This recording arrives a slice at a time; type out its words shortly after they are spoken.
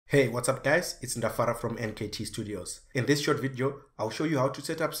Hey, what's up guys? It's Ndafara from NKT Studios. In this short video, I'll show you how to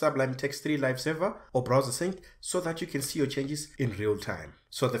set up Sublime Text 3 Live Server or browser sync so that you can see your changes in real time.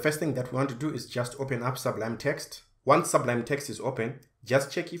 So the first thing that we want to do is just open up Sublime Text. Once Sublime Text is open, just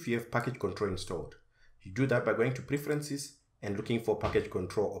check if you have package control installed. You do that by going to Preferences and looking for package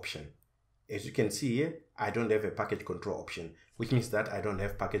control option. As you can see here, I don't have a package control option, which means that I don't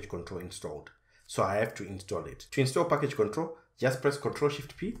have package control installed. So I have to install it. To install package control, just press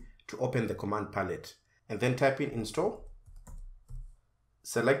Ctrl+Shift+P to open the command palette and then type in install.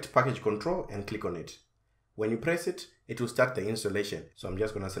 Select package control and click on it. When you press it, it will start the installation. So I'm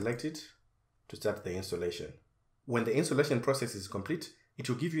just going to select it to start the installation. When the installation process is complete, it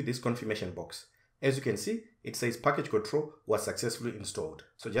will give you this confirmation box. As you can see, it says package control was successfully installed.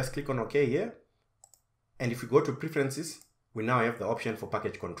 So just click on OK here. And if we go to Preferences, we now have the option for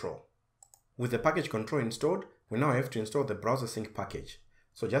package control. With the package control installed, we now have to install the browser sync package.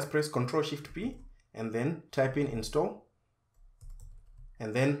 So just press Ctrl+Shift+P and then type in install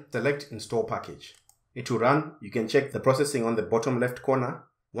and then select install package. It will run. You can check the processing on the bottom left corner.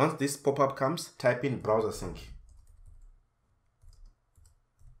 Once this pop-up comes, type in browser sync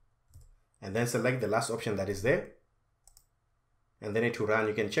and then select the last option that is there and then it will run.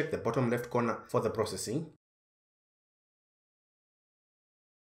 You can check the bottom left corner for the processing.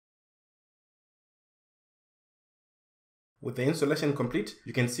 With the installation complete,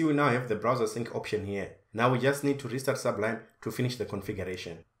 you can see we now have the browser sync option here. Now we just need to restart Sublime to finish the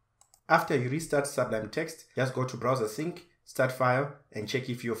configuration. After you restart Sublime Text, just go to browser sync, start file, and check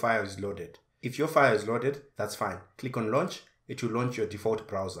if your file is loaded. If your file is loaded, that's fine. Click on launch, it will launch your default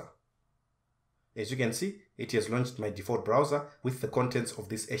browser. As you can see, it has launched my default browser with the contents of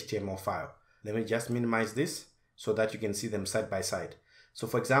this HTML file. Let me just minimize this so that you can see them side by side. So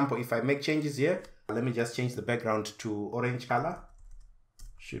for example, if I make changes here, let me just change the background to orange color.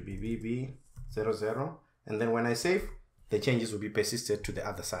 Should be BB00. And then when I save, the changes will be persisted to the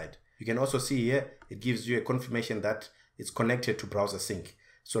other side. You can also see here, it gives you a confirmation that it's connected to browser sync.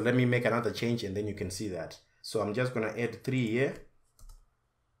 So let me make another change and then you can see that. So I'm just going to add 3 here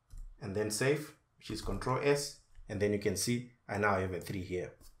and then save, which is Ctrl+S. And then you can see I now have a 3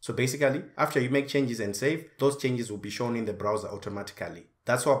 here. So basically, after you make changes and save, those changes will be shown in the browser automatically.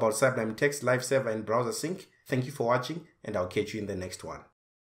 That's all about Sublime Text Live Server and browser sync. Thank you for watching and I'll catch you in the next one.